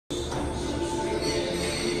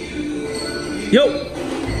Yo!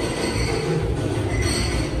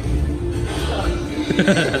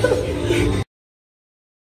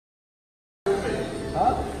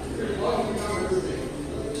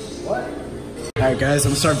 Alright guys,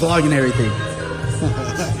 I'm gonna start vlogging everything.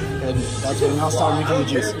 And that's when I'll start making the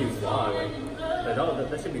juice.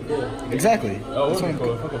 That should be cool. Exactly. Oh, that's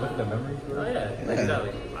cool. Look at the memories. Oh yeah,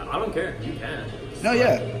 exactly. I don't care. You can. No,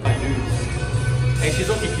 yeah. Hey, she's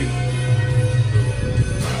looking cute.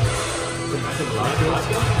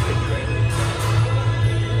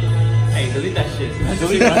 Hey, delete that shit.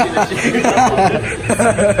 Delete that shit.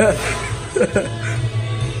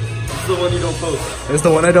 This is the one you don't post. It's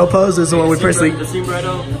the one I don't post. It's the one we personally. Justine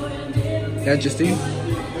Bretto. Yeah, Justine.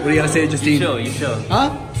 What do you gotta say, Justine? You chill.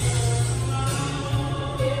 Huh?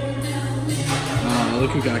 Oh,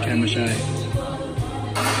 look who got camera shy.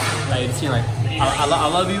 Like, Justine, like, I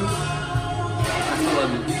love you. I still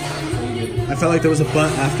love you. I felt like there was a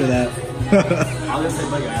but after that. I'll just say,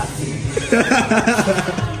 but your ass.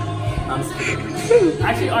 I'm just kidding.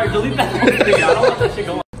 Actually, alright, delete that whole thing. I don't want that shit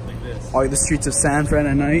going like this. All the streets of San Fran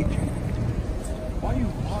at night. Why are you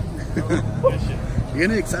vlogging? You're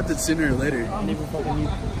gonna accept it sooner or later. Never fucking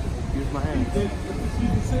use my hand.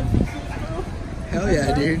 Hell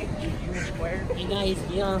yeah, dude. Hey guys,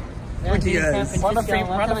 yeah. Fuck you guys. We're on the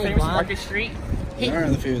famous Market Street. We are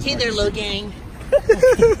on the famous Hey there, Market little gang.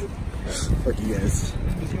 Fuck you guys.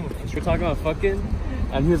 We're talking about fucking,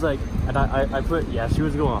 and he was like, and I put, yeah, she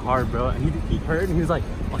was going hard, bro. And he heard, and he was like,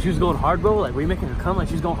 oh, she was going hard, bro. Like, were you making her come? Like,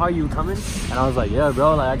 she's going hard, you coming? And I was like, yeah,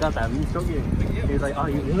 bro. Like, I got that mean stroke. He was like, oh,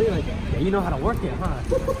 you really? Like, yeah, you know how to work it, huh?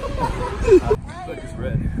 Look, it's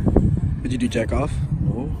red. Did you do jack off?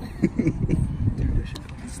 No.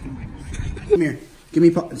 Come here. Give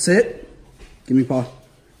me paw. Sit. Give me paw.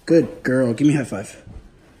 Good girl. Give me a high five.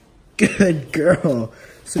 Good girl.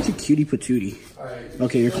 Such a cutie patootie.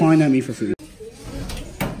 Okay, you're clawing at me for food.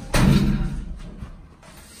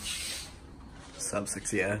 Sub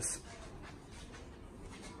sexy ass.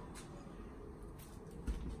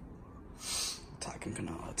 Attack and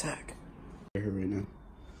canal attack. I hear her right now.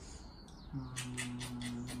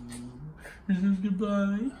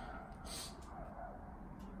 Goodbye.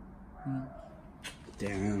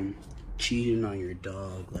 Damn. Cheating on your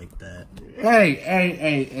dog like that.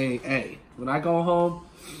 Hey. When I go home,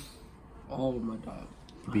 all with my dog.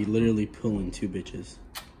 You'd be literally pulling two bitches.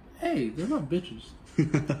 Hey, they're not bitches.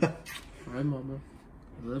 Alright, mama.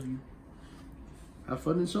 I love you. Have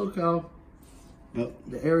fun in SoCal. Oh,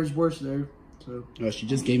 The air is worse there. So. oh, she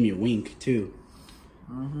just gave me a wink, too.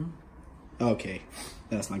 Mm-hmm. Okay.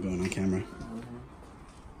 That's not going on camera.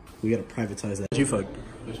 We gotta privatize that. You fuck.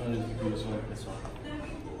 Which one is the cutest one? This one.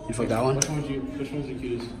 You fuck that one? Which one's the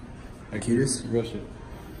cutest? Our cutest? Real shit.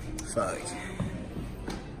 Fuck.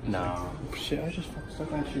 No. Shit, I just fucked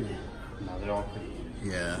stuff at you. No, they're all pretty.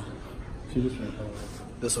 Yeah. See this one?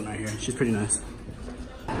 This one right here. She's pretty nice.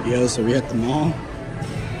 Yo, so we at the mall.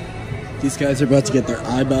 These guys are about to get their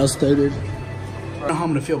eyebrows threaded. I don't know how I'm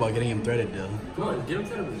gonna feel about getting them threaded, though. Come on, get them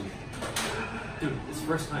threaded with me. Dude, it's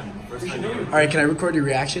first time. First time. Alright, can I record your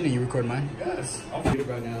reaction and you record mine? Yes. I'll figure it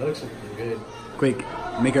right now. That looks like pretty good. Quick,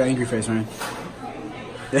 make her angry face, Ryan.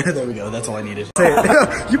 There we go. That's all I needed. Say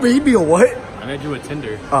it. You made me a what? I made you a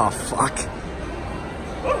Tinder. Oh, fuck.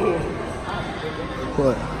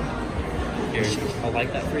 What? Here, I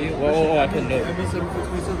like that for you. Whoa, I couldn't do it.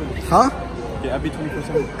 Huh? Yeah, I'd be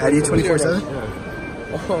 24/7. At you 24/7?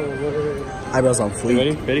 Oh, Eyebrows on fleek.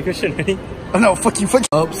 ready? Ready, Christian? Ready? Oh no, fuck you.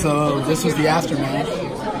 Oh, so this was the aftermath.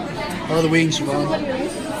 How are the wings, Siobhan?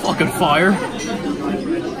 Fucking fire.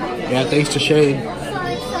 Yeah, thanks to Shade.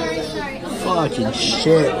 Fucking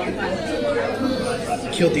shit.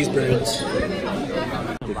 Killed these birds.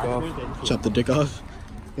 Dick off. Chop the dick off.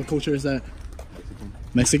 What culture is that?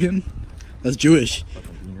 Mexican? That's Jewish.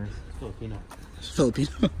 Filipino.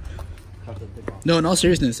 Filipino. No, in all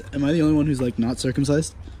seriousness, am I the only one who's like not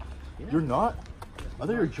circumcised? You're not? I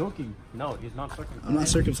thought you were joking. No, he's not circumcised. I'm not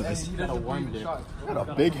circumcised. He got a warm dick. You got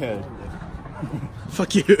a big head.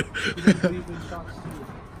 Fuck you. Fucking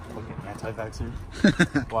anti-vaxxer.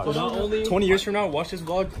 Watch. So not only 20 years from now, watch this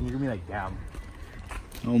vlog, and you're gonna be like, damn.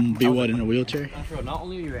 Be what, in a wheelchair? Bro, not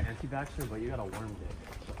only are you an anti-vaxxer, but you got a warm dick.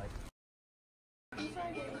 So, like...